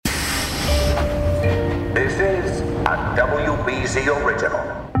BZ original.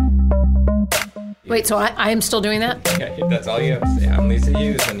 Wait, so I am still doing that? Yeah, that's all you have to say. I'm Lisa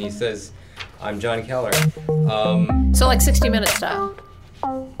Hughes, and he says, I'm John Keller. So like 60 Minutes style.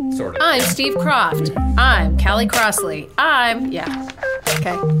 Sort of. I'm Steve Croft. I'm Callie Crossley. Yeah.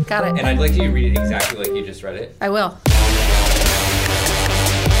 Okay, got it. And I'd like you to read it exactly like you just read it. I will.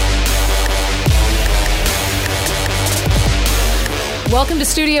 Welcome to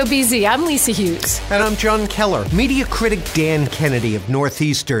Studio BZ. I'm Lisa Hughes. And I'm John Keller. Media critic Dan Kennedy of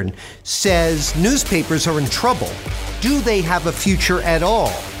Northeastern says newspapers are in trouble. Do they have a future at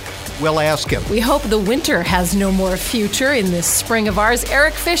all? We'll ask him. We hope the winter has no more future in this spring of ours.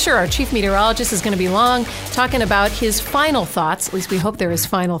 Eric Fisher, our chief meteorologist, is going to be long talking about his final thoughts, at least we hope they're his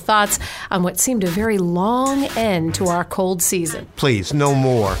final thoughts, on what seemed a very long end to our cold season. Please, no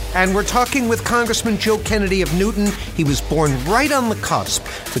more. And we're talking with Congressman Joe Kennedy of Newton. He was born right on the cusp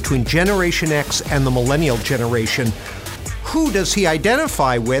between Generation X and the millennial generation. Who does he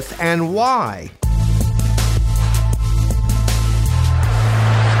identify with and why?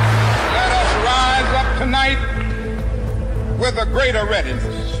 Tonight, with a greater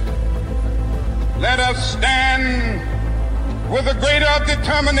readiness, let us stand with a greater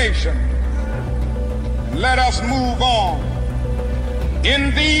determination. Let us move on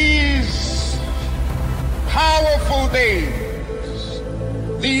in these powerful days,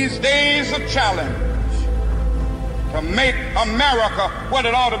 these days of challenge, to make America what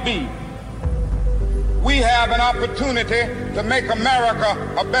it ought to be. We have an opportunity to make America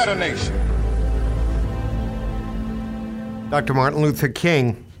a better nation. Dr. Martin Luther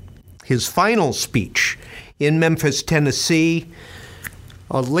King, his final speech in Memphis, Tennessee.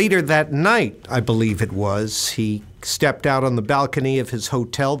 Later that night, I believe it was, he stepped out on the balcony of his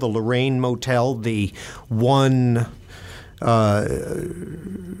hotel, the Lorraine Motel, the one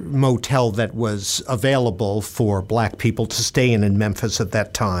motel that was available for black people to stay in Memphis at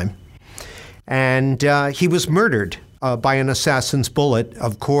that time. And he was murdered by an assassin's bullet.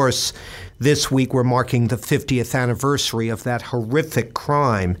 Of course, this week we're marking the 50th anniversary of that horrific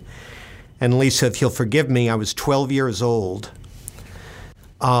crime. And Lisa, if you'll forgive me, I was 12 years old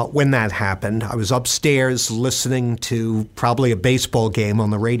when that happened. I was upstairs listening to probably a baseball game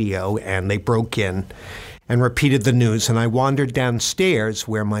on the radio, and they broke in and repeated the news. And I wandered downstairs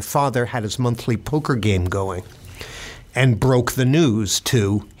where my father had his monthly poker game going and broke the news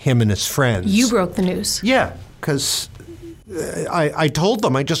to him and his friends. You broke the news? Yeah, because I told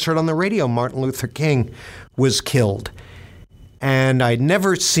them, I just heard on the radio Martin Luther King was killed. And I'd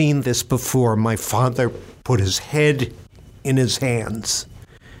never seen this before. My father put his head in his hands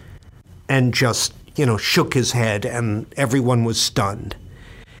and just, shook his head, and everyone was stunned.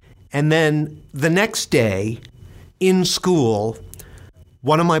 And then the next day in school,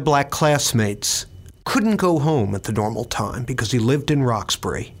 one of my black classmates couldn't go home at the normal time because he lived in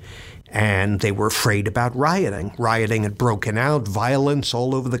Roxbury. And they were afraid about rioting. Rioting had broken out, violence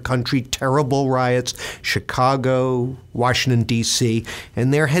all over the country, terrible riots, Chicago, Washington, D.C.,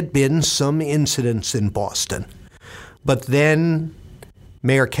 and there had been some incidents in Boston. But then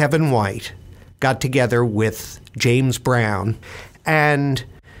Mayor Kevin White got together with James Brown, and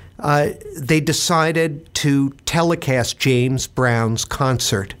they decided to telecast James Brown's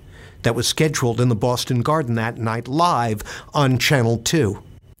concert that was scheduled in the Boston Garden that night live on Channel 2.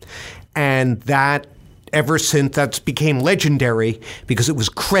 And that, ever since, that's became legendary because it was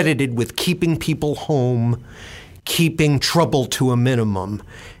credited with keeping people home, keeping trouble to a minimum.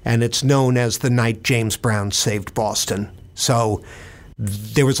 And it's known as the night James Brown saved Boston. So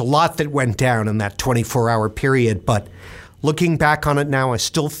there was a lot that went down in that 24-hour period. But looking back on it now, I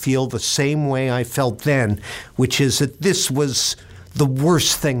still feel the same way I felt then, which is that this was the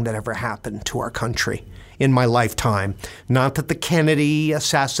worst thing that ever happened to our country in my lifetime. Not that the Kennedy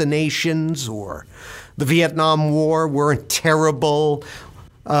assassinations or the Vietnam War weren't terrible,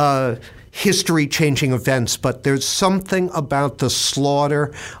 history-changing events, but there's something about the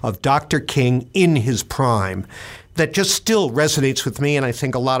slaughter of Dr. King in his prime that just still resonates with me, and I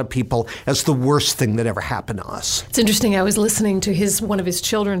think a lot of people, as the worst thing that ever happened to us. It's interesting. I was listening to one of his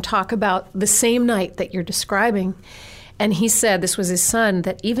children talk about the same night that you're describing. And he said, this was his son,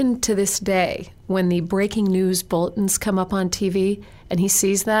 that even to this day, when the breaking news bulletins come up on TV and he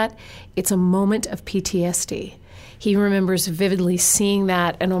sees that, it's a moment of PTSD. He remembers vividly seeing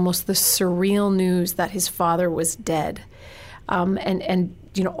that and almost the surreal news that his father was dead. And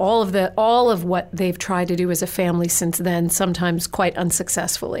all of what they've tried to do as a family since then, sometimes quite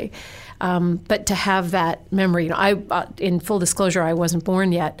unsuccessfully. But to have that memory, in full disclosure, I wasn't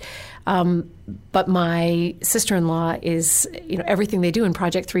born yet. But my sister-in-law is, everything they do in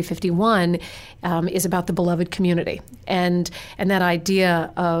Project 351 is about the beloved community, and that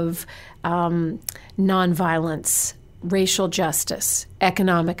idea of nonviolence, racial justice,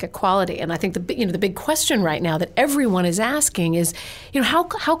 economic equality. And I think the big question right now that everyone is asking is, how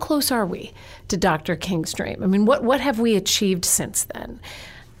close are we to Dr. King's dream? I mean, what have we achieved since then?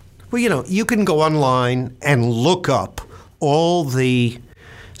 Well, you can go online and look up all the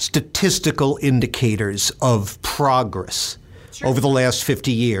statistical indicators of progress over the last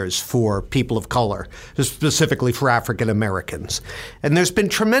 50 years for people of color, specifically for African Americans. And there's been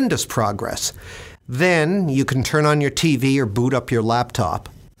tremendous progress. Then you can turn on your TV or boot up your laptop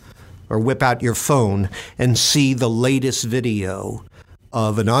or whip out your phone and see the latest video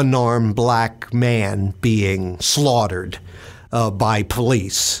of an unarmed black man being slaughtered by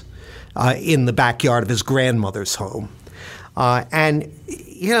police in the backyard of his grandmother's home. Or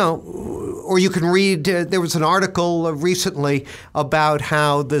you can read, there was an article recently about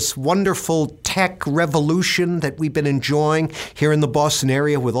how this wonderful tech revolution that we've been enjoying here in the Boston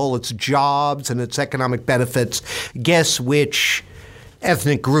area with all its jobs and its economic benefits, guess which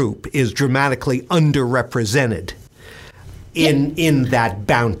ethnic group is dramatically underrepresented in that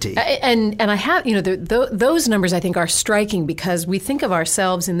bounty. And I have, those numbers I think are striking because we think of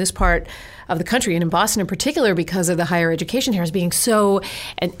ourselves in this part of the country, and in Boston in particular, because of the higher education here, as being so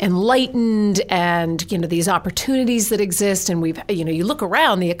enlightened and, these opportunities that exist. And we've, you look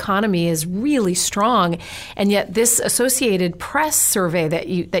around, the economy is really strong. And yet this Associated Press survey that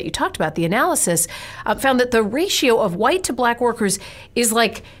you talked about, the analysis, found that the ratio of white to black workers is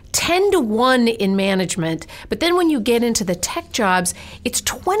like 10-1 in management, but then when you get into the tech jobs, it's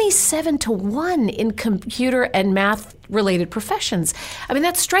 27-1 in computer and math-related professions. I mean,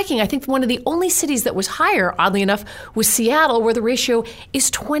 that's striking. I think one of the only cities that was higher, oddly enough, was Seattle, where the ratio is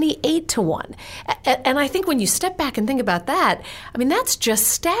 28-1. And I think when you step back and think about that, I mean, that's just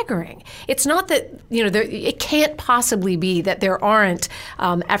staggering. It's not that, it can't possibly be that there aren't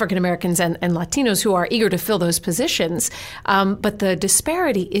African Americans and Latinos who are eager to fill those positions, but the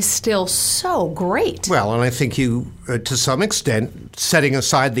disparity is still so great. Well, and I think you, to some extent, setting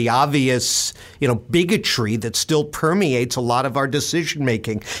aside the obvious, bigotry that still permeates a lot of our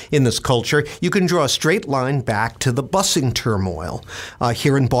decision-making in this culture, you can draw a straight line back to the busing turmoil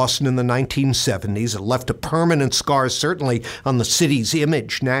here in Boston in the 1970s. It left a permanent scar, certainly, on the city's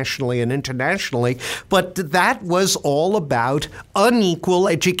image nationally and internationally, but that was all about unequal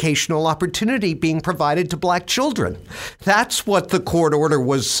educational opportunity being provided to black children. That's what the court order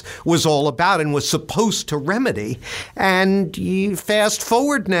was all about and was supposed to remedy. And you fast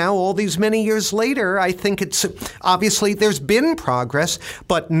forward now, all these many years later, I think it's obviously there's been progress,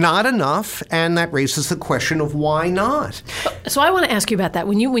 but not enough, and that raises the question of why not. So I want to ask you about that.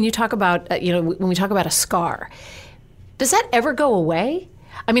 When you talk about when we talk about a scar, does that ever go away?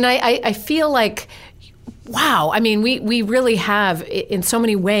 I mean, I feel like, wow. I mean, we really have, in so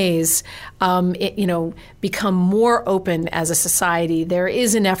many ways, become more open as a society. There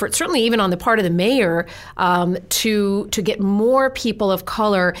is an effort, certainly even on the part of the mayor, to get more people of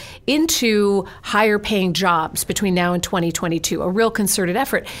color into higher paying jobs between now and 2022, a real concerted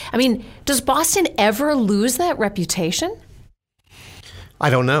effort. I mean, does Boston ever lose that reputation? I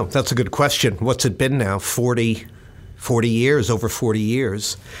don't know. That's a good question. What's it been now? 40 years, over 40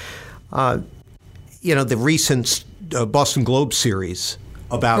 years. The recent Boston Globe series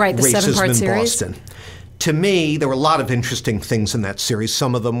about racism in series. Boston. To me, there were a lot of interesting things in that series.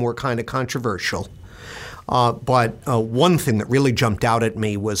 Some of them were kind of controversial. But one thing that really jumped out at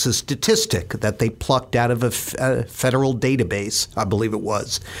me was a statistic that they plucked out of a federal database, I believe it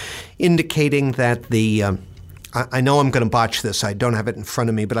was, indicating that the I know I'm going to botch this. I don't have it in front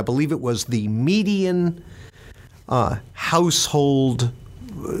of me, but I believe it was the median household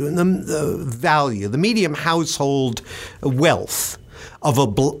value, the median household wealth of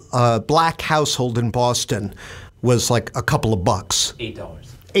a black household in Boston was like a couple of bucks.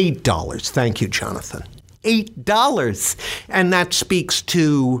 $8. Thank you, Jonathan. $8. And that speaks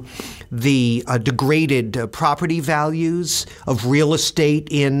to the degraded property values of real estate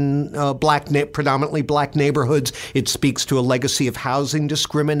in predominantly black neighborhoods. It speaks to a legacy of housing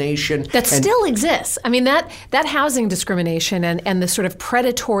discrimination. That still exists. I mean, that housing discrimination and the sort of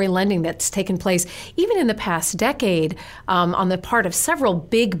predatory lending that's taken place, even in the past decade, on the part of several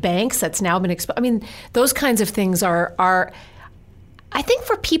big banks that's now been exposed. I mean, those kinds of things are I think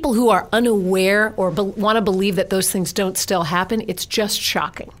for people who are unaware or want to believe that those things don't still happen, it's just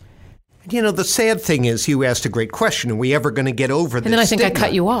shocking. You know, the sad thing is you asked a great question. Are we ever going to get over this And then I think stigma? I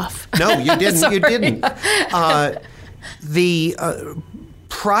cut you off. No, you didn't. Sorry. You didn't.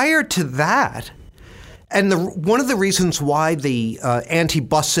 Prior to that, and one of the reasons why the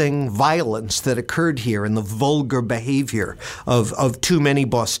anti-busing violence that occurred here and the vulgar behavior of too many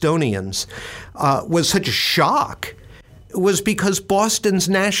Bostonians was such a shock was because Boston's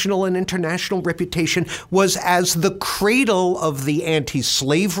national and international reputation was as the cradle of the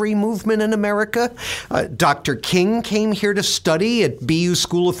anti-slavery movement in America. Dr. King came here to study at BU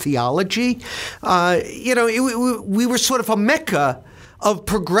School of Theology. We were sort of a mecca of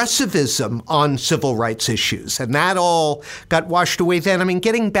progressivism on civil rights issues, and that all got washed away then. I mean,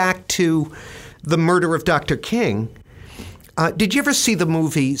 getting back to the murder of Dr. King, did you ever see the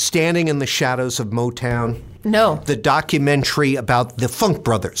movie Standing in the Shadows of Motown? No. The documentary about the Funk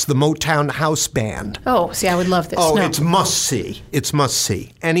Brothers, the Motown house band. Oh, see, I would love this. Oh, No. it's must see. It's must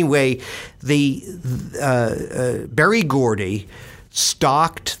see. Anyway, the Berry Gordy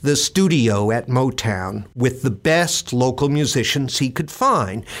stocked the studio at Motown with the best local musicians he could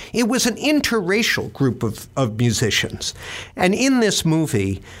find. It was an interracial group of musicians. And in this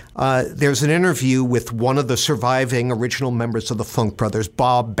movie, there's an interview with one of the surviving original members of the Funk Brothers,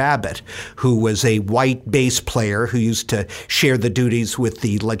 Bob Babbitt, who was a white bass player who used to share the duties with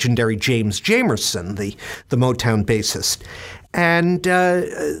the legendary James Jamerson, the Motown bassist. And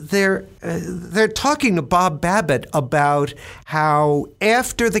they're talking to Bob Babbitt about how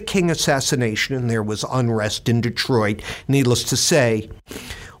after the King assassination, and there was unrest in Detroit, needless to say,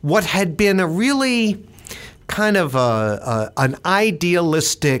 what had been a really kind of an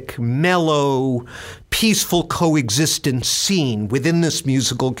idealistic, mellow, peaceful coexistence scene within this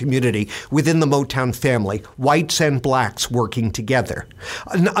musical community, within the Motown family, whites and blacks working together.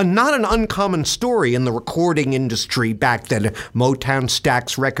 Not an uncommon story in the recording industry back then. Motown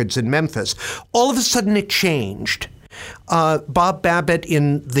Stax Records in Memphis. All of a sudden it changed. Bob Babbitt,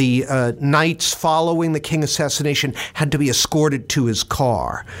 in the nights following the King assassination, had to be escorted to his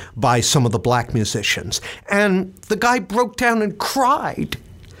car by some of the black musicians. And the guy broke down and cried,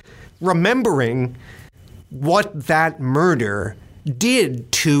 remembering what that murder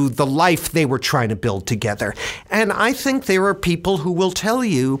did to the life they were trying to build together. And I think there are people who will tell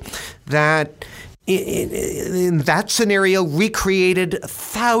you that in that scenario, recreated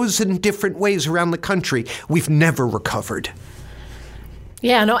 1,000 different ways around the country, we've never recovered.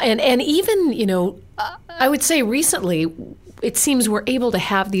 Yeah, no, and even, I would say recently, it seems we're able to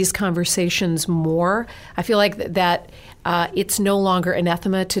have these conversations more. I feel like that it's no longer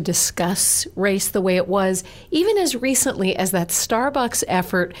anathema to discuss race the way it was, even as recently as that Starbucks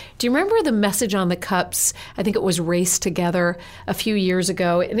effort. Do you remember the message on the cups? I think it was Race Together a few years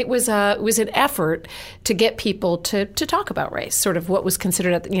ago, and it was an effort to get people to talk about race, sort of what was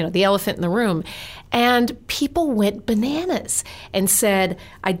considered the elephant in the room. And people went bananas and said,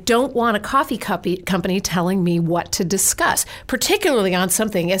 I don't want a coffee company telling me what to discuss, particularly on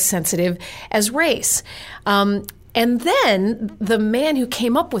something as sensitive as race. And then the man who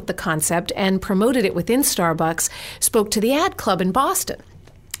came up with the concept and promoted it within Starbucks spoke to the ad club in Boston.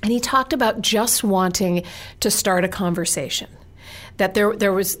 And he talked about just wanting to start a conversation. That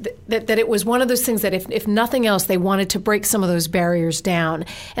there was that it was one of those things that if nothing else, they wanted to break some of those barriers down.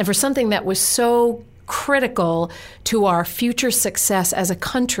 And for something that was so critical to our future success as a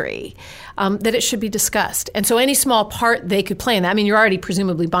country, that it should be discussed. And so any small part they could play in that, I mean, you're already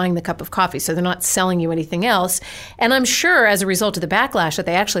presumably buying the cup of coffee, so they're not selling you anything else. And I'm sure as a result of the backlash that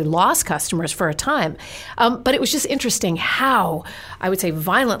they actually lost customers for a time. But it was just interesting how, I would say,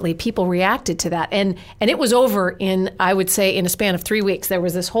 violently people reacted to that. And it was over in, I would say, in a span of 3 weeks. There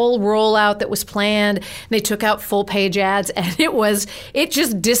was this whole rollout that was planned. They took out full page ads, and it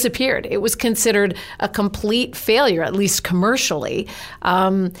just disappeared. It was considered a complete failure, at least commercially.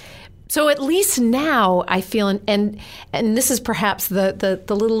 So at least now I feel, and this is perhaps the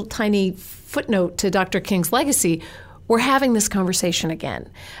little tiny footnote to Dr. King's legacy, we're having this conversation again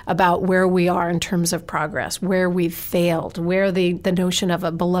about where we are in terms of progress, where we've failed, where the notion of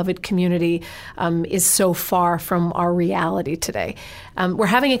a beloved community is so far from our reality today. We're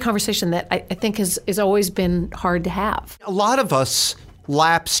having a conversation that I think has always been hard to have. A lot of us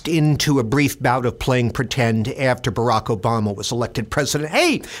lapsed into a brief bout of playing pretend after Barack Obama was elected president.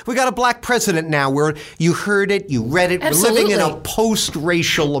 Hey, we got a black president now. You heard it, you read it. Absolutely. We're living in a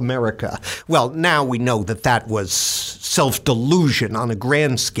post-racial America. Well, now we know that was self-delusion on a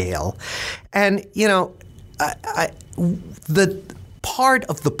grand scale. And, the part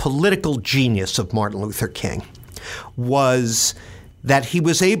of the political genius of Martin Luther King was that he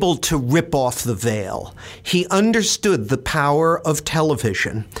was able to rip off the veil. He understood the power of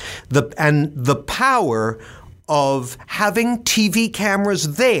television and the power of having TV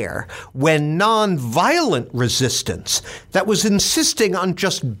cameras there when nonviolent resistance that was insisting on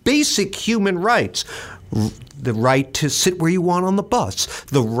just basic human rights, the right to sit where you want on the bus,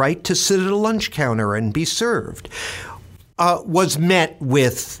 the right to sit at a lunch counter and be served, was met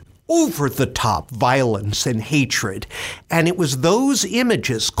with over-the-top violence and hatred. And it was those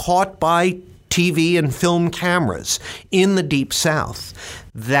images caught by TV and film cameras in the Deep South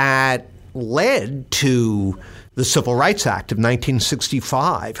that led to the Civil Rights Act of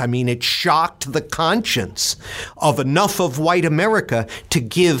 1965. I mean, it shocked the conscience of enough of white America to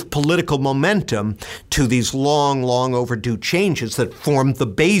give political momentum to these long, long overdue changes that formed the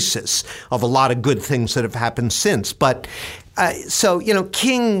basis of a lot of good things that have happened since. But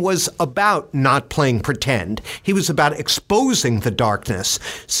King was about not playing pretend. He was about exposing the darkness.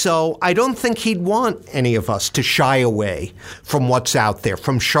 So I don't think he'd want any of us to shy away from what's out there,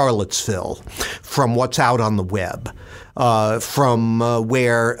 from Charlottesville, from what's out on the web, from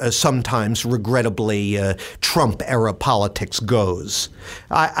where sometimes, regrettably, Trump-era politics goes.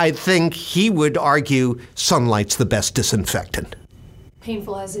 I think he would argue sunlight's the best disinfectant.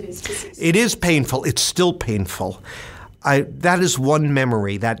 Painful as it is to see. It is painful. It's still painful. That is one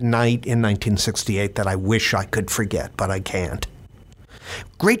memory, that night in 1968, that I wish I could forget, but I can't.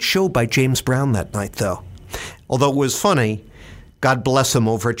 Great show by James Brown that night, though. Although it was funny, God bless him,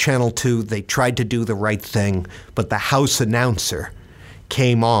 over at Channel 2, they tried to do the right thing, but the house announcer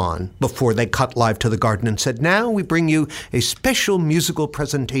came on before they cut live to the Garden and said, "Now we bring you a special musical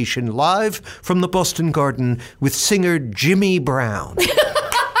presentation live from the Boston Garden with singer Jimmy Brown."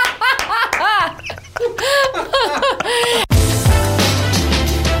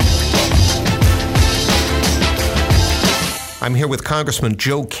 I'm here with Congressman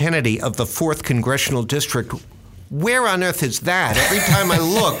Joe Kennedy of the 4th Congressional District. Where on earth is that? Every time I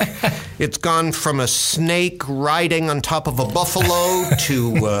look, it's gone from a snake riding on top of a buffalo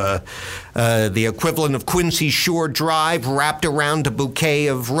to the equivalent of Quincy Shore Drive wrapped around a bouquet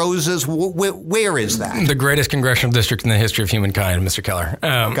of roses. Where is that? The greatest congressional district in the history of humankind, Mr. Keller.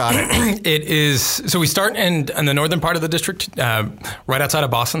 Got it. It is. So we start in the northern part of the district, right outside of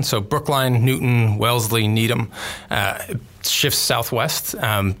Boston. So Brookline, Newton, Wellesley, Needham. Shifts southwest,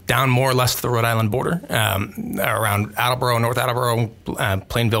 down more or less to the Rhode Island border, around Attleboro, North Attleboro,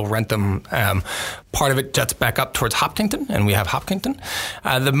 Plainville, Rentham. Part of it jets back up towards Hopkinton, and we have Hopkinton.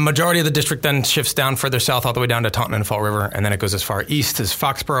 The majority of the district then shifts down further south, all the way down to Taunton and Fall River, and then it goes as far east as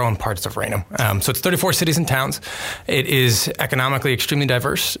Foxborough and parts of Raynham. So it's 34 cities and towns. It is economically extremely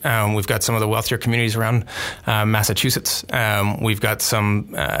diverse. We've got some of the wealthier communities around Massachusetts. We've got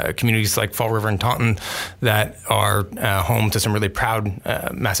some communities like Fall River and Taunton that are home to some really proud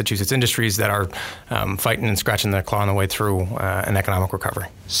Massachusetts industries that are fighting and scratching their claw on the way through an economic recovery.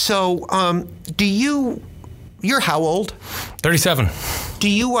 So you're how old? 37. Do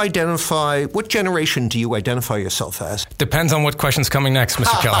you identify, what generation do you identify yourself as? Depends on what question's coming next,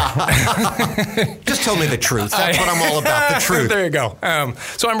 Mr. Keller. Just tell me the truth. That's what I'm all about, the truth. There you go.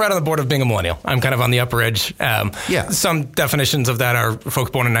 So I'm right on the border of being a millennial. I'm kind of on the upper edge. Some definitions of that are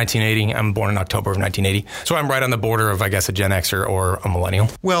folks born in 1980. I'm born in October of 1980. So I'm right on the border of, I guess, a Gen Xer or a millennial.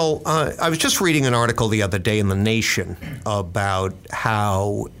 Well, I was just reading an article the other day in The Nation about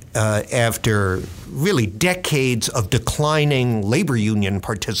how after really decades of declining labor union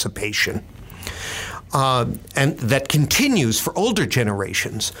participation, and that continues for older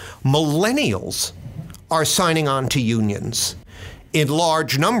generations, millennials are signing on to unions in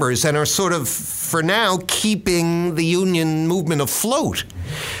large numbers and are sort of, for now, keeping the union movement afloat.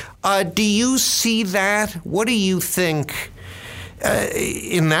 Do you see that? What do you think?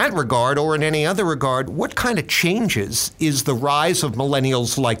 In that regard, or in any other regard, what kind of changes is the rise of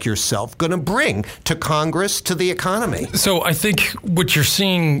millennials like yourself going to bring to Congress, to the economy? So I think what you're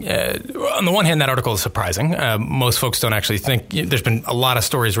seeing, on the one hand, that article is surprising. Most folks don't actually think. There's been a lot of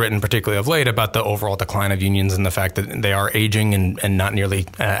stories written, particularly of late, about the overall decline of unions and the fact that they are aging and not nearly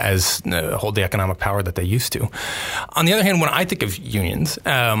as hold the economic power that they used to. On the other hand, when I think of unions,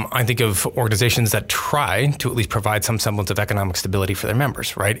 I think of organizations that try to at least provide some semblance of economic stability for their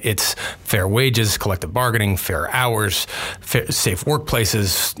members, right? It's fair wages, collective bargaining, fair hours, safe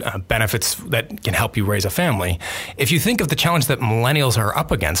workplaces, benefits that can help you raise a family. If you think of the challenge that millennials are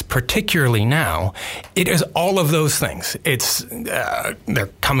up against, particularly now, it is all of those things. It's they're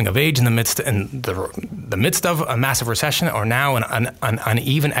coming of age in the midst of a massive recession, or now an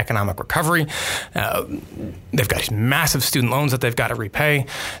uneven economic recovery. They've got these massive student loans that they've got to repay.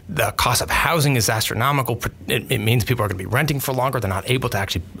 The cost of housing is astronomical. It means people are going to be renting for longer. They're not able to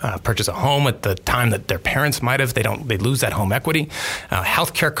actually purchase a home at the time that their parents might have. They lose that home equity.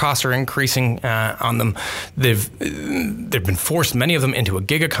 Healthcare costs are increasing on them. They've been forced, many of them, into a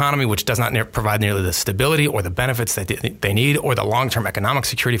gig economy, which does not provide nearly the stability or the benefits that they need or the long-term economic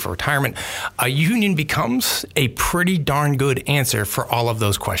security for retirement. A union becomes a pretty darn good answer for all of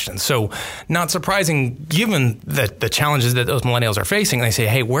those questions. So not surprising, given that the challenges that those millennials are facing. They say,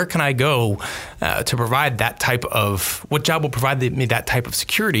 hey, where can I go to provide that type of, what job will provide me that type of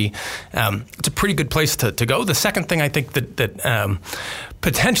security? It's a pretty good place to go. The second thing I think that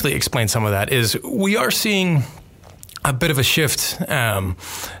potentially explains some of that is we are seeing a bit of a shift.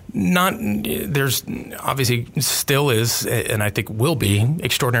 There's obviously still is, and I think will be,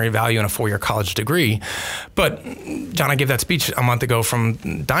 extraordinary value in a 4-year college degree. But, John, I gave that speech a month ago from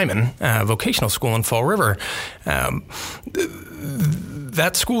Diamond Vocational School in Fall River.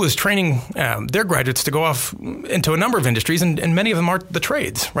 That school is training their graduates to go off into a number of industries, and many of them are the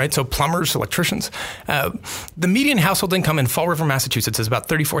trades, right? So plumbers, electricians. The median household income in Fall River, Massachusetts is about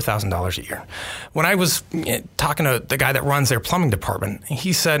 $34,000 a year. When I was talking to the guy that runs their plumbing department,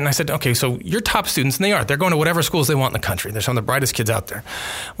 he said, and I said, okay, so your top students, and they're going to whatever schools they want in the country. They're some of the brightest kids out there.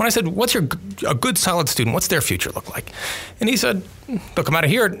 When I said, what's a good, solid student? What's their future look like? And he said, they'll come out of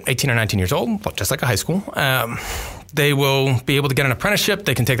here at 18 or 19 years old, just like a high school. They will be able to get an apprenticeship.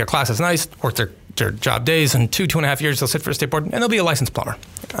 They can take their classes nice, work their job days. In 2.5 years, they'll sit for a state board, and they'll be a licensed plumber.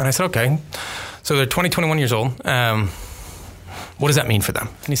 And I said, okay. So they're 20, 21 years old. What does that mean for them?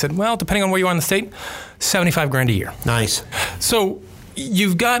 And he said, well, depending on where you are in the state, $75,000 a year. Nice. So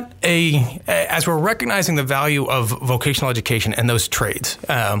you've got as we're recognizing the value of vocational education and those trades,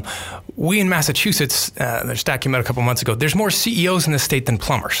 we in Massachusetts, the stat came out a couple months ago, there's more CEOs in the state than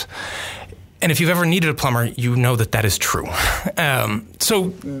plumbers. And if you've ever needed a plumber, you know that is true.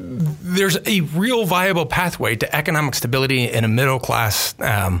 So there's a real viable pathway to economic stability in a middle-class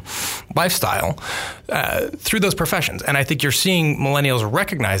lifestyle through those professions. And I think you're seeing millennials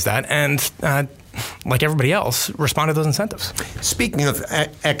recognize that and, like everybody else, respond to those incentives. Speaking of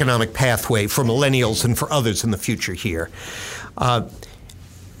economic pathway for millennials and for others in the future here,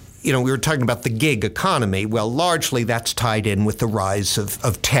 we were talking about the gig economy. Well, largely that's tied in with the rise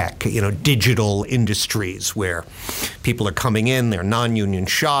of tech, digital industries where people are coming in, they're non-union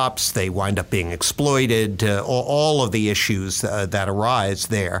shops, they wind up being exploited, all of the issues that arise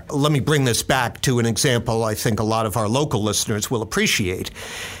there. Let me bring this back to an example I think a lot of our local listeners will appreciate.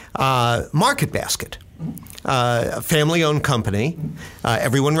 MarketBasket. A family-owned company.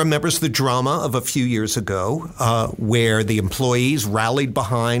 Everyone remembers the drama of a few years ago where the employees rallied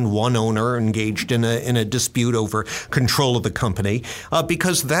behind one owner engaged in a dispute over control of the company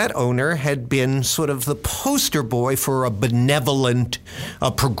because that owner had been sort of the poster boy for a benevolent,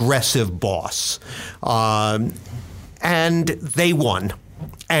 progressive boss. And they won.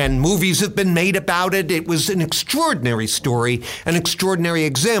 And movies have been made about it. It was an extraordinary story, an extraordinary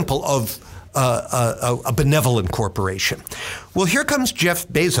example of a benevolent corporation. Well, here comes Jeff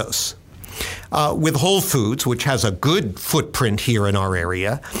Bezos with Whole Foods, which has a good footprint here in our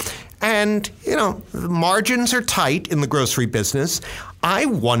area. And, margins are tight in the grocery business. I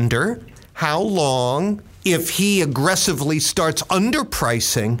wonder how long, if he aggressively starts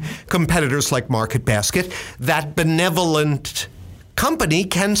underpricing competitors like MarketBasket, that benevolent company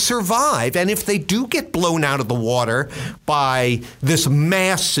can survive. And if they do get blown out of the water by this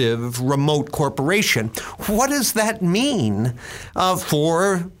massive remote corporation, what does that mean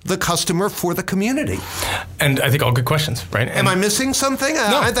for the customer, for the community? And I think all good questions, right? Am I missing something?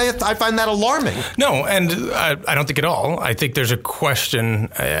 No. I find that alarming. No, and I don't think at all. I think there's a question.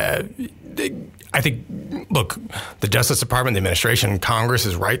 I think, look, the Justice Department, the administration, Congress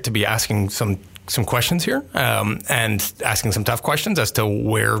is right to be asking some questions here and asking some tough questions as to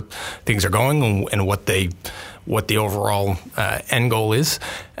where things are going and what the overall end goal is.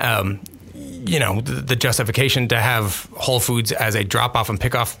 The justification to have Whole Foods as a drop-off and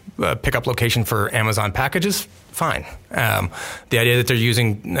pickup location for Amazon packages, fine. The idea that they're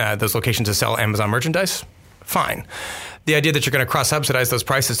using those locations to sell Amazon merchandise, fine. The idea that you're going to cross-subsidize those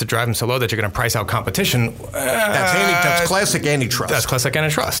prices to drive them so low that you're going to price out competition. That's classic antitrust. That's classic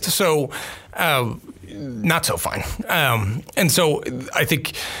antitrust. So not so fine. And so I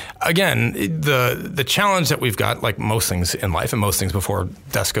think, again, the challenge that we've got, like most things in life and most things before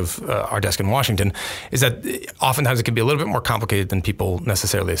our desk in Washington, is that oftentimes it can be a little bit more complicated than people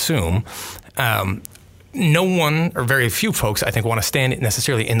necessarily assume. no one or very few folks, I think, want to stand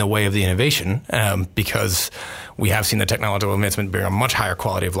necessarily in the way of the innovation because we have seen the technological advancement bring a much higher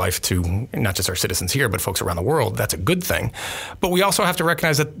quality of life to not just our citizens here, but folks around the world. That's a good thing. But we also have to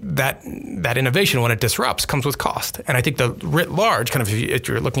recognize that innovation, when it disrupts, comes with cost. And I think the writ large, kind of if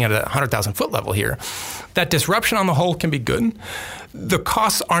you're looking at a 100,000-foot level here, that disruption on the whole can be good. The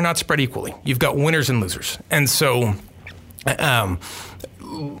costs are not spread equally. You've got winners and losers. And so my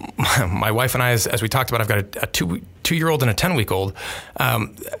wife and I, as we talked about, I've got a two-year-old and a 10-week-old.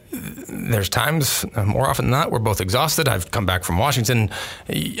 There's times, more often than not, we're both exhausted. I've come back from Washington.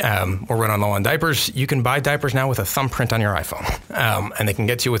 We're running low on diapers. You can buy diapers now with a thumbprint on your iPhone, and they can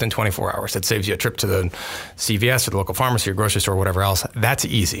get to you within 24 hours. It saves you a trip to the CVS or the local pharmacy or grocery store or whatever else. That's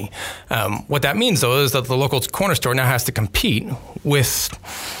easy. What that means, though, is that the local corner store now has to compete with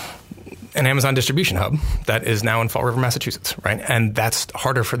an Amazon distribution hub that is now in Fall River, Massachusetts, right? And that's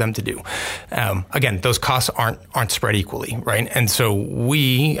harder for them to do. Again, those costs aren't spread equally, right? And so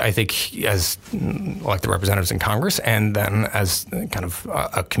we, I think, as elected representatives in Congress and then as kind of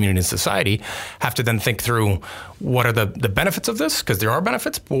a community and society, have to then think through what are the benefits of this, because there are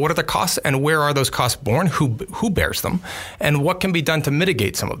benefits, but what are the costs and where are those costs borne? Who bears them? And what can be done to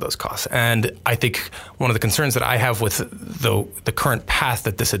mitigate some of those costs? And I think one of the concerns that I have with the current path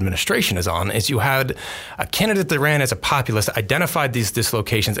that this administration is on is you had a candidate that ran as a populist, identified these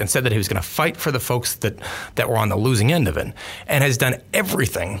dislocations and said that he was going to fight for the folks that were on the losing end of it, and has done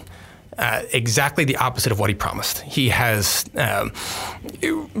everything exactly the opposite of what he promised. He has,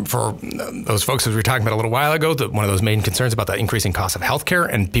 for those folks, as we were talking about a little while ago, one of those main concerns about the increasing cost of healthcare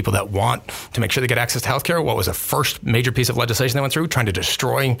and people that want to make sure they get access to healthcare. What was the first major piece of legislation that went through? Trying to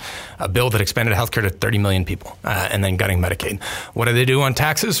destroy a bill that expanded healthcare to 30 million people and then gutting Medicaid. What do they do on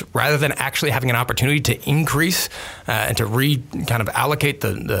taxes? Rather than actually having an opportunity to increase and to kind of allocate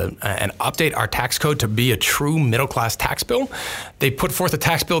and update our tax code to be a true middle-class tax bill, they put forth a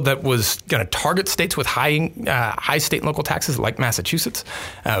tax bill that was going to target states with high state and local taxes like Massachusetts,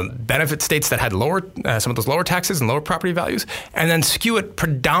 benefit states that had lower some of those lower taxes and lower property values, and then skew it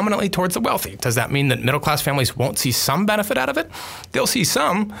predominantly towards the wealthy. Does that mean that middle-class families won't see some benefit out of it? They'll see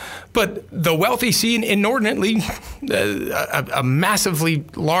some, but the wealthy see inordinately a massively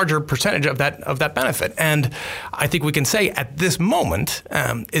larger percentage of that benefit. And I think we can say at this moment,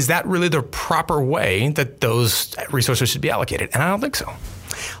 is that really the proper way that those resources should be allocated? And I don't think so.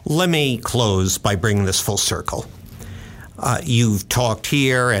 Let me close by bringing this full circle. You've talked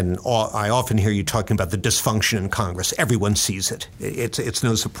here, and I often hear you talking about the dysfunction in Congress. Everyone sees it. It's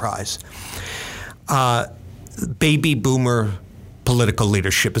no surprise. Baby boomer political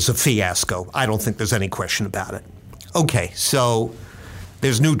leadership is a fiasco. I don't think there's any question about it. Okay, so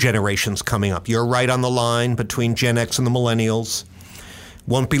there's new generations coming up. You're right on the line between Gen X and the millennials.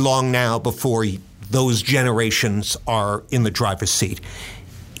 Won't be long now before those generations are in the driver's seat.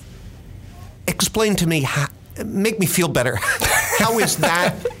 Explain to me, make me feel better. How is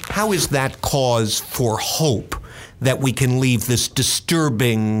that cause for hope that we can leave this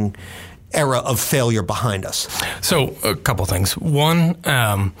disturbing era of failure behind us? So a couple things. One,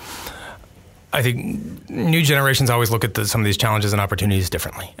 I think new generations always look at some of these challenges and opportunities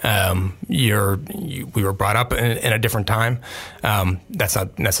differently. We were brought up in a different time. That's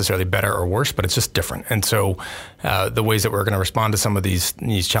not necessarily better or worse, but it's just different. And so the ways that we're going to respond to some of these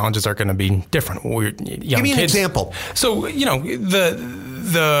challenges are going to be different. Give me an example. So,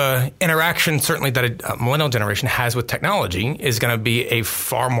 the interaction certainly that a millennial generation has with technology is going to be a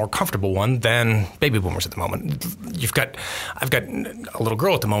far more comfortable one than baby boomers at the moment. I've got a little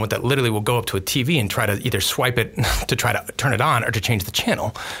girl at the moment that literally will go up to a TV and try to either swipe it to try to turn it on or to change the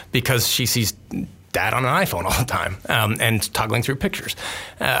channel because she sees Dad on an iPhone all the time and toggling through pictures.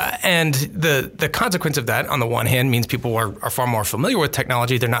 And the consequence of that, on the one hand, means people are far more familiar with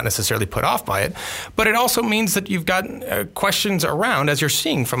technology. They're not necessarily put off by it. But it also means that you've got questions around, as you're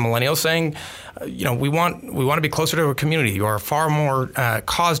seeing from millennials, saying, we want to be closer to a community. You are far more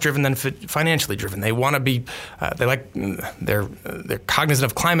cause-driven than financially driven. They want to be, they're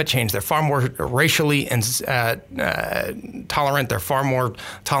cognizant of climate change. They're far more racially and tolerant. They're far more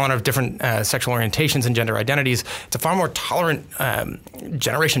tolerant of different sexual orientations and gender identities. It's a far more tolerant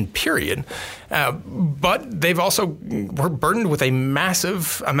generation, period. But they've also were burdened with a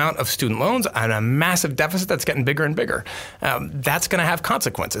massive amount of student loans and a massive deficit that's getting bigger and bigger. That's going to have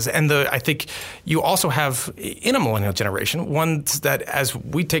consequences. And I think you also have in a millennial generation ones that, as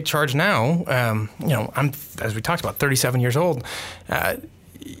we take charge now, I'm, as we talked about, 37 years old.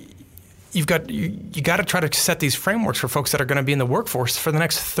 you got to try to set these frameworks for folks that are going to be in the workforce for the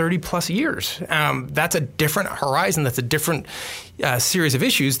next 30 plus years. That's a different horizon. That's a different series of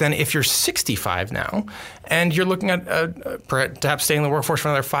issues than if you're 65 now and you're looking at perhaps staying in the workforce for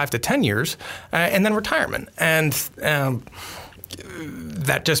another 5 to 10 years and then retirement. And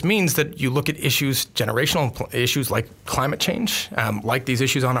that just means that you look at issues, generational issues like climate change, like these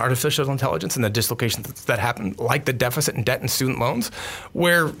issues on artificial intelligence and the dislocations that happen, like the deficit in debt and student loans,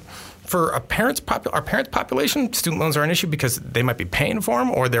 where for our parents' population, student loans are an issue because they might be paying for them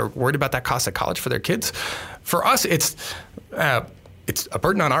or they're worried about that cost of college for their kids. For us, it's a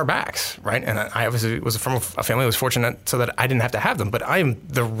burden on our backs, right? And I obviously was from a family that was fortunate so that I didn't have to have them, but I am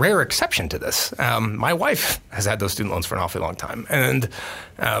the rare exception to this. My wife has had those student loans for an awfully long time, and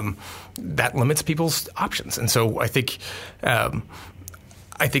that limits people's options. And so I think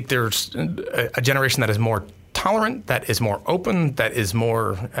there's a generation that is more tolerant, that is more open, that is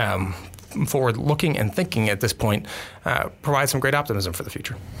more forward-looking and thinking at this point, provides some great optimism for the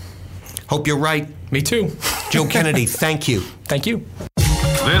future. Hope you're right. Me too. Joe Kennedy, thank you. Thank you.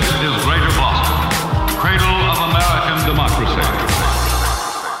 This is Greater Boston, cradle of American democracy.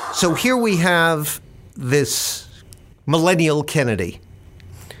 So here we have this millennial Kennedy,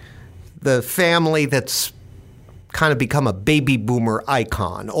 the family that's kind of become a baby boomer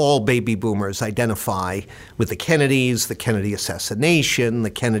icon. All baby boomers identify with the Kennedys, the Kennedy assassination,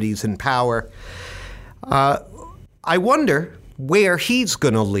 the Kennedys in power. I wonder where he's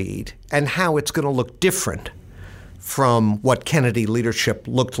going to lead and how it's going to look different from what Kennedy leadership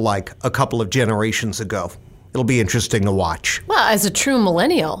looked like a couple of generations ago. It'll be interesting to watch. Well, as a true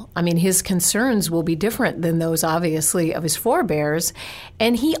millennial, I mean, his concerns will be different than those, obviously, of his forebears.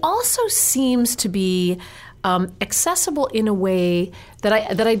 And he also seems to be accessible in a way that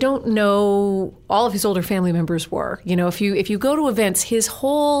I don't know all of his older family members were. You know, if you go to events, his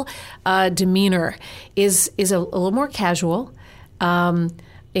whole demeanor is a little more casual.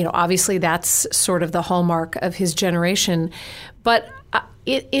 Obviously that's sort of the hallmark of his generation, but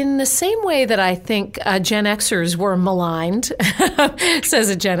in the same way that I think Gen Xers were maligned,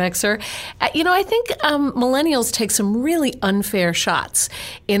 says a Gen Xer, I think millennials take some really unfair shots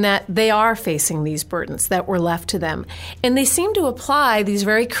in that they are facing these burdens that were left to them. And they seem to apply these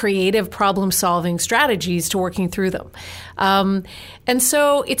very creative problem-solving strategies to working through them. And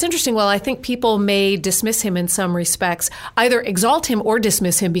so it's interesting. While I think people may dismiss him in some respects, either exalt him or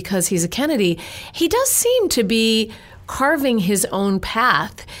dismiss him because he's a Kennedy, he does seem to be carving his own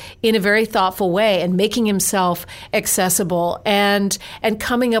path in a very thoughtful way and making himself accessible and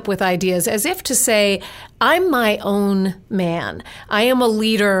coming up with ideas as if to say, I'm my own man. I am a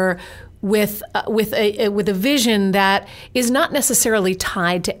leader with a vision that is not necessarily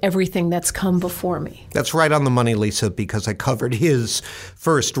tied to everything that's come before me. That's right on the money, Lisa, because I covered his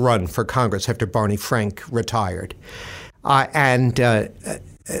first run for Congress after Barney Frank retired. And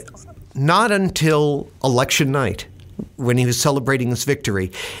not until election night, when he was celebrating his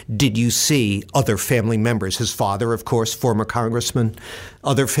victory, did you see other family members? His father, of course, former congressman,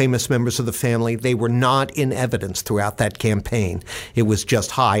 other famous members of the family. They were not in evidence throughout that campaign. It was just,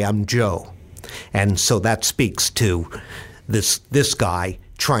 hi, I'm Joe. And so that speaks to this guy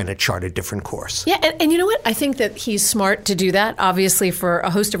trying to chart a different course. Yeah, and you know what? I think that he's smart to do that, obviously for a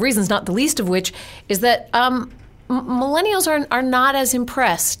host of reasons, not the least of which is that millennials are not as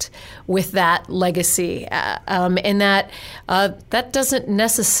impressed with that legacy, and that doesn't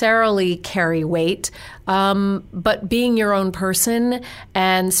necessarily carry weight. But being your own person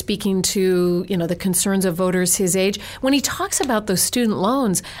and speaking to the concerns of voters his age, when he talks about those student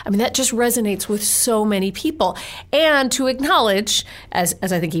loans, I mean that just resonates with so many people. And to acknowledge, as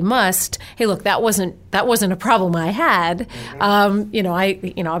I think he must, hey, look, that wasn't a problem I had.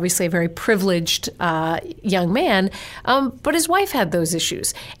 Mm-hmm. Obviously a very privileged young man, but his wife had those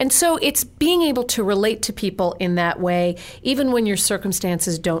issues, and so it's being able to relate to people in that way, even when your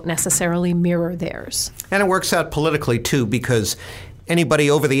circumstances don't necessarily mirror theirs. And it works out politically, too, because anybody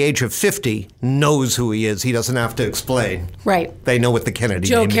over the age of 50 knows who he is. He doesn't have to explain. Right. They know what the Kennedy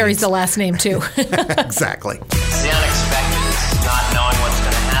name means. Joe carries the last name, too. Exactly. The unexpected is not knowing what's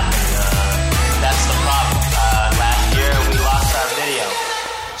going to happen. That's the problem. Last year, we lost our video.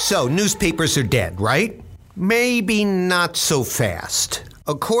 So, newspapers are dead, right? Maybe not so fast.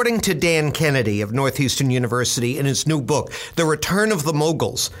 According to Dan Kennedy of Northeastern University in his new book, The Return of the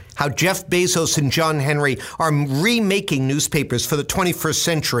Moguls, How Jeff Bezos and John Henry Are Remaking Newspapers for the 21st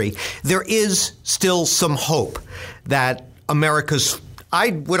Century, there is still some hope that America's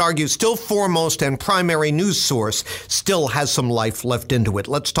I would argue, still foremost and primary news source, still has some life left into it.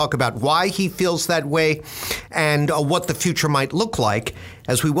 Let's talk about why he feels that way and what the future might look like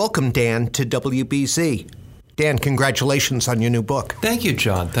as we welcome Dan to WBZ. Dan, congratulations on your new book. Thank you,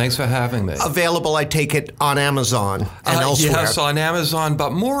 John. Thanks for having me. Available, I take it, on Amazon and elsewhere. Yes, on Amazon,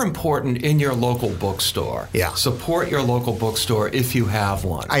 but more important, in your local bookstore. Yeah. Support your local bookstore if you have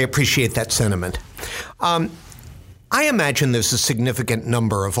one. I appreciate that sentiment. I imagine there's a significant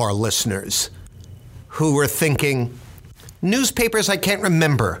number of our listeners who are thinking, newspapers, I can't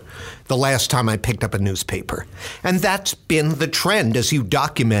remember the last time I picked up a newspaper. And that's been the trend as you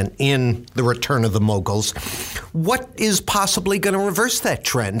document in The Return of the Moguls. What is possibly going to reverse that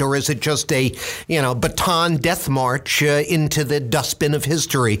trend? Or is it just a, baton death march into the dustbin of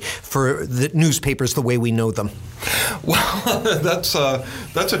history for the newspapers the way we know them? Well, that's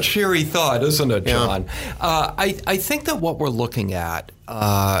a cheery thought, isn't it, John? Yeah. I think that what we're looking at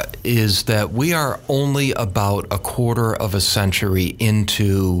is that we are only about a quarter of a century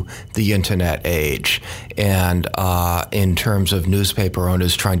into the internet age, and in terms of newspaper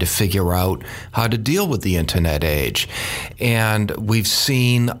owners trying to figure out how to deal with the internet age. And we've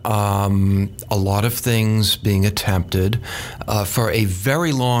seen a lot of things being attempted. For a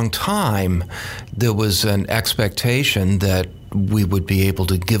very long time, there was an expectation that we would be able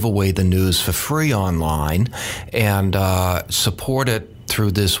to give away the news for free online and support it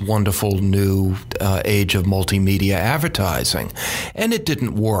through this wonderful new age of multimedia advertising. And it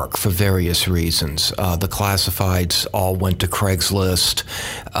didn't work for various reasons. The classifieds all went to Craigslist.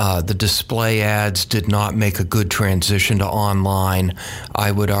 The display ads did not make a good transition to online.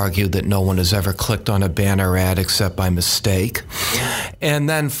 I would argue that no one has ever clicked on a banner ad except by mistake. And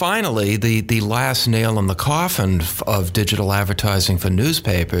then finally, the last nail in the coffin of digital advertising for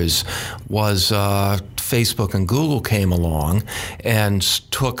newspapers was Facebook and Google came along and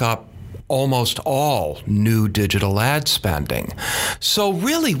took up almost all new digital ad spending. So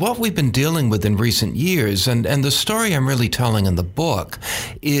really what we've been dealing with in recent years, and the story I'm really telling in the book,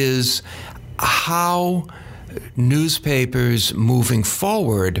 is how newspapers moving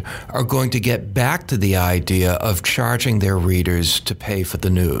forward are going to get back to the idea of charging their readers to pay for the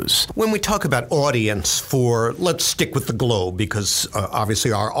news. When we talk about audience let's stick with the Globe, because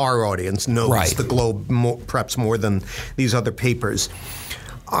obviously our audience knows the Globe perhaps more than these other papers.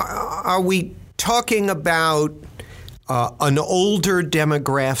 Are we talking about an older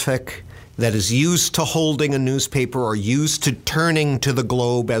demographic that is used to holding a newspaper or used to turning to the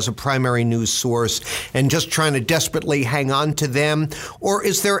Globe as a primary news source and just trying to desperately hang on to them? Or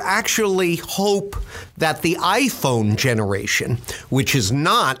is there actually hope that the iPhone generation, which is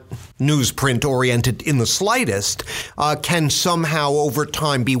not newsprint oriented in the slightest, can somehow over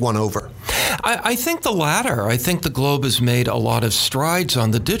time be won over? I think the latter. I think the Globe has made a lot of strides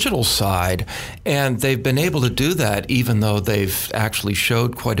on the digital side, and they've been able to do that even though they've actually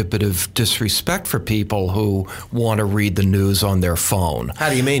showed quite a bit of disrespect for people who want to read the news on their phone. How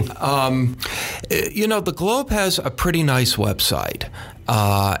do you mean? The Globe has a pretty nice website,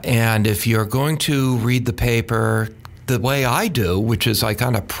 and if you're going to read the paper the way I do, which is I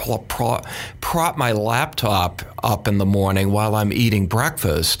kind of prop my laptop up in the morning while I'm eating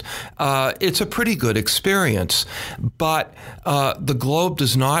breakfast, it's a pretty good experience. But the Globe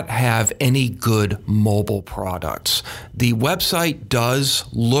does not have any good mobile products. The website does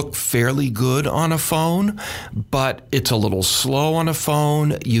look fairly good on a phone, but it's a little slow on a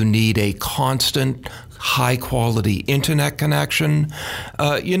phone. You need a constant high-quality internet connection.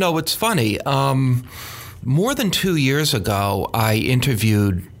 It's funny. More than 2 years ago, I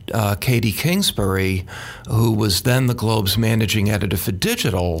interviewed Katie Kingsbury, who was then the Globe's managing editor for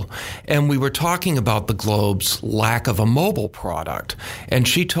digital, and we were talking about the Globe's lack of a mobile product. And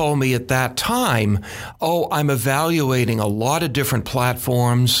she told me at that time, I'm evaluating a lot of different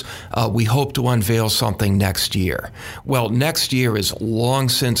platforms. We hope to unveil something next year. Well, next year is long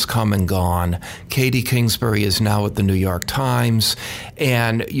since come and gone. Katie Kingsbury is now at the New York Times,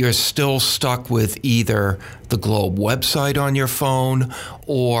 and you're still stuck with either the Globe website on your phone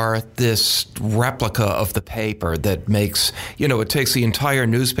or this replica of the paper that makes, it takes the entire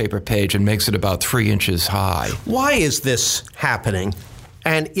newspaper page and makes it about 3 inches high. Why is this happening?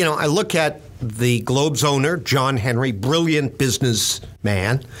 And, I look at the Globe's owner, John Henry, brilliant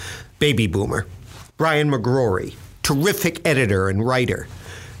businessman, baby boomer. Brian McGrory, terrific editor and writer,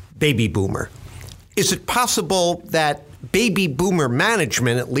 baby boomer. Is it possible that baby boomer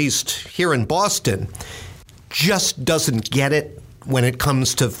management, at least here in Boston, just doesn't get it when it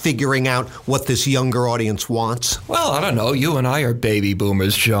comes to figuring out what this younger audience wants? Well, I don't know. You and I are baby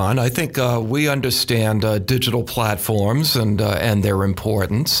boomers, John. I think we understand digital platforms and their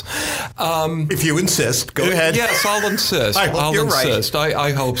importance. If you insist, go ahead. Yes, I'll insist. I'll insist. Right.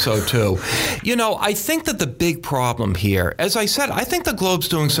 I hope so, too. I think that the big problem here, as I said, I think the Globe's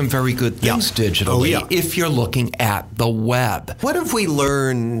doing some very good things digitally if you're looking at the web. What have we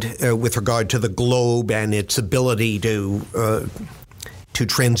learned with regard to the Globe and its ability to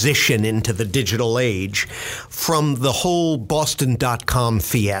transition into the digital age from the whole Boston.com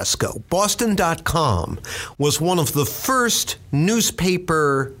fiasco? Boston.com was one of the first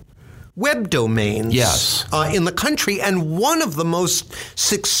newspaper web domains in the country, and one of the most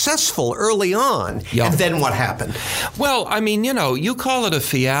successful early on. And then what happened? Well, I mean, you call it a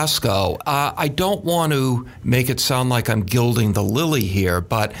fiasco. I don't want to make it sound like I'm gilding the lily here,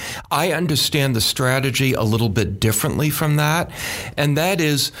 but I understand the strategy a little bit differently from that. And that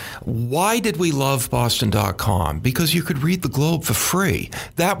is, why did we love Boston.com? Because you could read the Globe for free.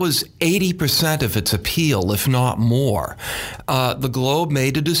 That was 80% of its appeal, if not more. The Globe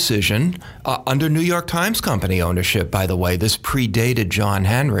made a decision under New York Times Company ownership, by the way. This predated John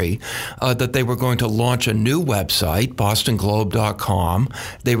Henry, that they were going to launch a new website, bostonglobe.com.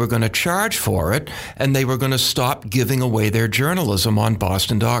 They were going to charge for it, and they were going to stop giving away their journalism on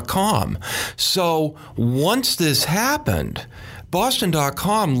boston.com. So once this happened,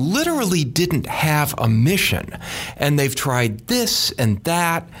 Boston.com literally didn't have a mission, and they've tried this and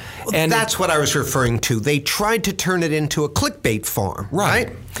that. And that's what I was referring to. They tried to turn it into a clickbait farm,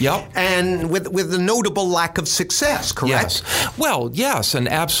 right? Yep. And with a notable lack of success, correct? Yes. Well, yes, an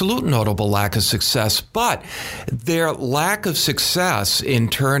absolute notable lack of success, but their lack of success in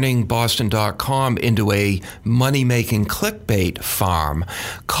turning Boston.com into a money-making clickbait farm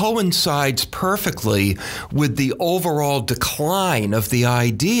coincides perfectly with the overall decline of the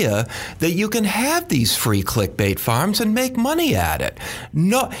idea that you can have these free clickbait farms and make money at it.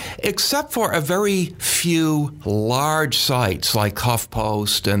 No, except for a very few large sites like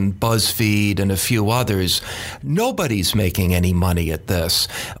HuffPost and BuzzFeed and a few others, nobody's making any money at this.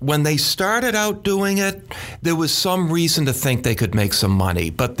 When they started out doing it, there was some reason to think they could make some money,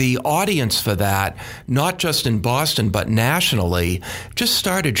 but the audience for that, not just in Boston but nationally, just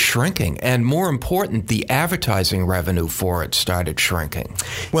started shrinking. And more important, the advertising revenue for it started shrinking.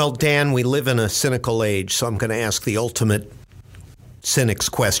 Well, Dan, we live in a cynical age, so I'm going to ask the ultimate cynic's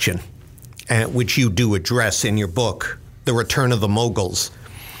question, which you do address in your book, The Return of the Moguls,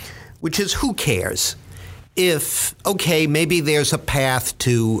 which is, who cares if, maybe there's a path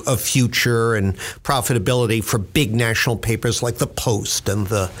to a future and profitability for big national papers like the Post and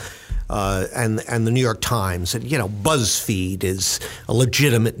the New York Times, and BuzzFeed is a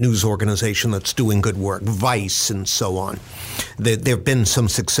legitimate news organization that's doing good work, Vice and so on. There have been some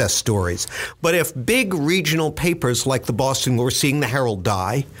success stories. But if big regional papers like the Boston, we're seeing the Herald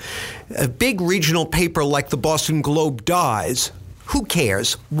die, a big regional paper like the Boston Globe dies, who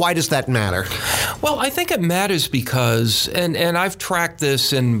cares? Why does that matter? Well, I think it matters because, and I've tracked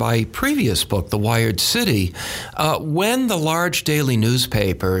this in my previous book, The Wired City, when the large daily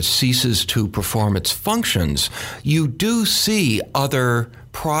newspaper ceases to perform its functions, you do see other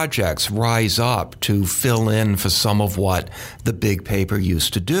projects rise up to fill in for some of what the big paper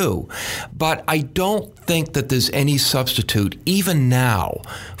used to do. But I don't think that there's any substitute, even now,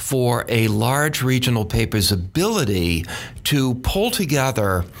 for a large regional paper's ability to pull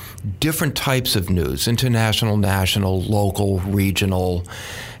together different types of news, international, national, local, regional,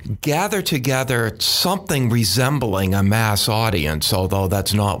 gather together something resembling a mass audience, although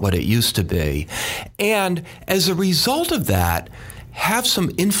that's not what it used to be. And as a result of that, have some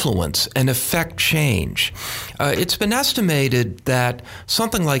influence and affect change. It's been estimated that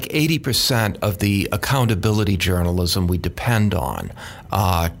something like 80% of the accountability journalism we depend on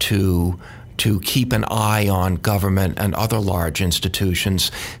to keep an eye on government and other large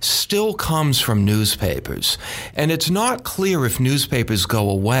institutions still comes from newspapers. And it's not clear if newspapers go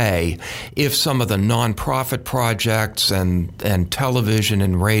away if some of the nonprofit projects and television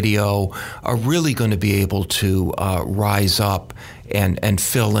and radio are really going to be able to rise up and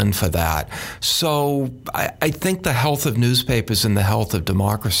fill in for that. So I think the health of newspapers and the health of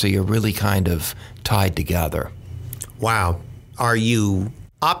democracy are really kind of tied together. Wow. Are you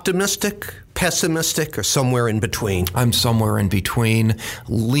optimistic, pessimistic, or somewhere in between? I'm somewhere in between,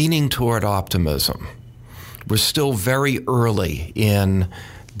 leaning toward optimism. We're still very early in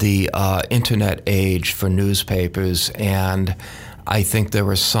the internet age for newspapers, and I think there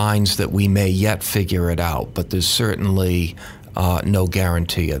are signs that we may yet figure it out, but there's certainly no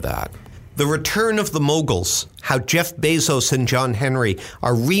guarantee of that. The Return of the Moguls, How Jeff Bezos and John Henry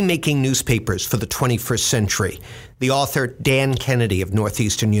Are Remaking Newspapers for the 21st Century. The author, Dan Kennedy of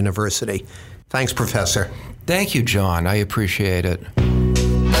Northeastern University. Thanks, Professor. Thank you, John. I appreciate it.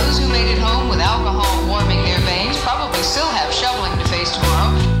 Those who made it home with alcohol warming their veins probably still have shoveling to face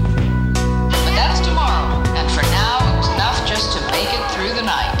tomorrow. But that's tomorrow, and for now, it was enough just to make it through the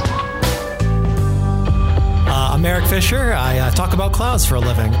night. I'm Eric Fisher. I talk about clouds for a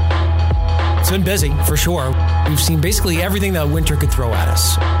living. It's been busy, for sure. We've seen basically everything that winter could throw at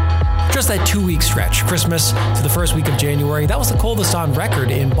us. Just that 2-week stretch, Christmas to the first week of January, that was the coldest on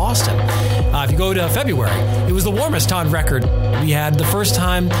record in Boston. If you go to February, it was the warmest on record. We had the first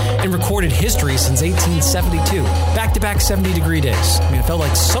time in recorded history since 1872. Back-to-back 70-degree days. I mean, it felt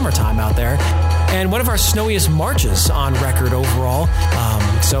like summertime out there. And one of our snowiest Marches on record overall.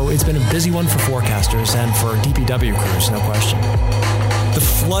 So it's been a busy one for forecasters and for DPW crews, no question. The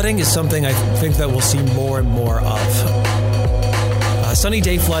flooding is something I think that we'll see more and more of. Sunny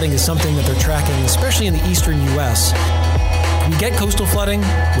day flooding is something that they're tracking, especially in the eastern U.S. We get coastal flooding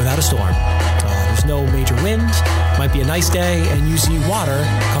without a storm. There's no major wind, might be a nice day, and you see water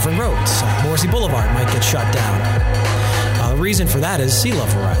covering roads. Morrissey Boulevard might get shut down. The reason for that is sea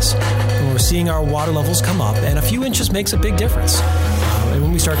level rise. And we're seeing our water levels come up, and a few inches makes a big difference. And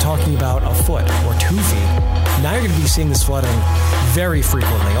when we start talking about a foot or 2 feet, now you're going to be seeing this flooding very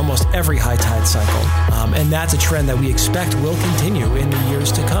frequently, almost every high tide cycle. And that's a trend that we expect will continue in the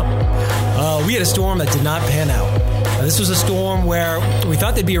years to come. We had a storm that did not pan out. This was a storm where we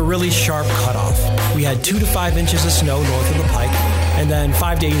thought there'd be a really sharp cutoff. We had 2 to 5 inches of snow north of the Pike, and then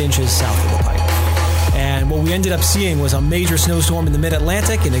 5 to 8 inches south of the Pike. And what we ended up seeing was a major snowstorm in the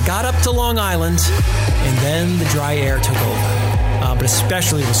mid-Atlantic, and it got up to Long Island, and then the dry air took over. But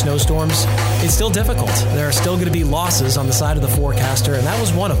especially with snowstorms, it's still difficult. There are still going to be losses on the side of the forecaster, and that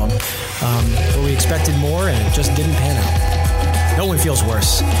was one of them. Where we expected more, and it just didn't pan out. No one feels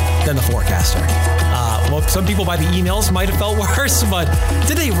worse than the forecaster. Well, some people by the emails might have felt worse, but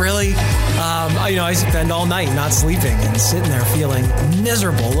did they really? I spend all night not sleeping and sitting there feeling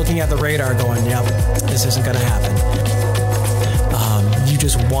miserable, looking at the radar going, yep, this isn't going to happen. You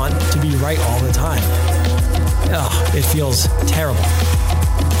just want to be right all the time. It feels terrible.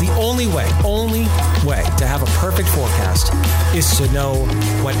 The only way to have a perfect forecast is to know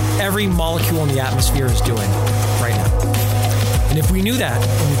what every molecule in the atmosphere is doing right now. And if we knew that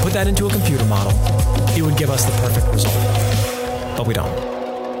and we put that into a computer model, it would give us the perfect result. But we don't.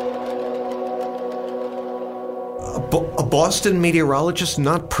 A Boston meteorologist,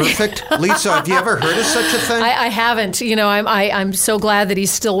 not perfect? Lisa, have you ever heard of such a thing? I haven't. I'm so glad that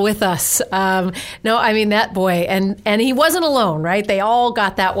he's still with us. That boy, and he wasn't alone, right? They all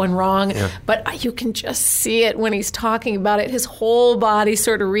got that one wrong. Yeah. But you can just see it when he's talking about it. His whole body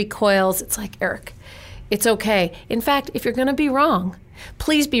sort of recoils. It's like, Eric, it's okay. In fact, if you're going to be wrong,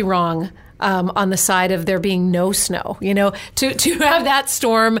 please be wrong. On the side of there being no snow. To have that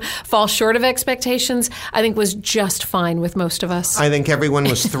storm fall short of expectations, I think was just fine with most of us. I think everyone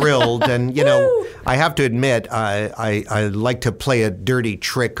was thrilled. And, I have to admit, I like to play a dirty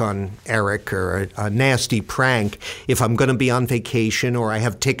trick on Eric or a nasty prank if I'm going to be on vacation or I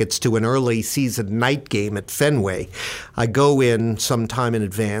have tickets to an early season night game at Fenway. I go in some time in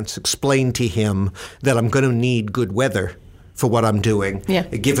advance, explain to him that I'm going to need good weather for what I'm doing. Yeah.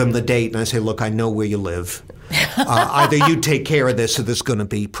 I give him the date, and I say, look, I know where you live. Either you take care of this or there's going to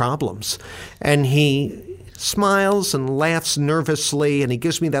be problems. And he smiles and laughs nervously, and he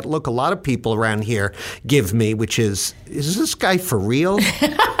gives me that look a lot of people around here give me, which is this guy for real?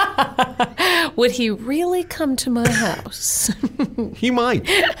 Would he really come to my house? He might.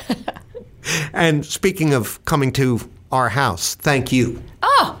 And speaking of coming to our house, thank you.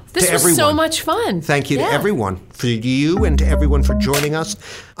 Oh, this was so much fun. Thank you to everyone, for you and to everyone for joining us.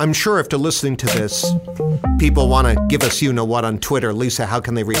 I'm sure after listening to this, people want to give us you-know-what on Twitter. Lisa, how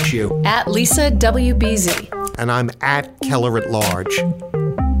can they reach you? At Lisa WBZ. And I'm at Keller at Large.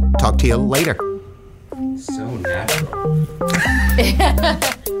 Talk to you later. So natural.